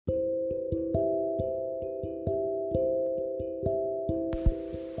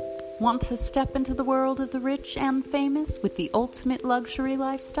Want to step into the world of the rich and famous with the ultimate luxury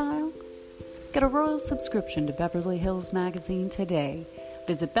lifestyle? Get a royal subscription to Beverly Hills Magazine today.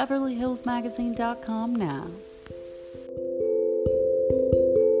 Visit BeverlyHillsMagazine.com now.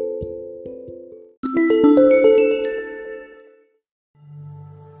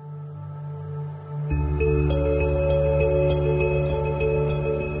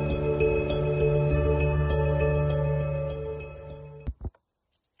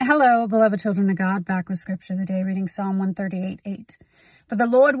 Hello, beloved children of God, back with Scripture of the day, reading Psalm 138:8. For the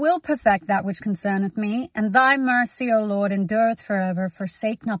Lord will perfect that which concerneth me, and thy mercy, O Lord, endureth forever.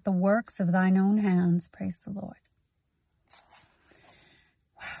 Forsake not the works of thine own hands. Praise the Lord.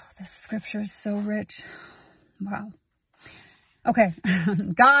 Wow, this scripture is so rich. Wow. Okay,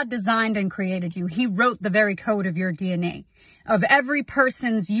 God designed and created you. He wrote the very code of your DNA, of every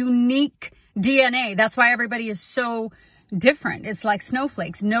person's unique DNA. That's why everybody is so different. It's like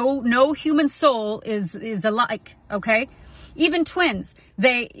snowflakes. No human soul is alike. Okay, even twins.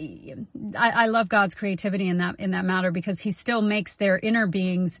 I love God's creativity in that matter, because He still makes their inner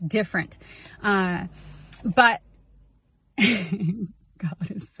beings different. But God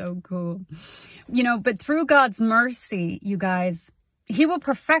is so cool. But through God's mercy, you guys, He will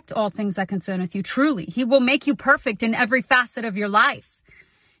perfect all things that concerneth you. Truly, He will make you perfect in every facet of your life,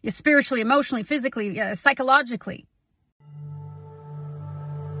 spiritually, emotionally, physically, psychologically.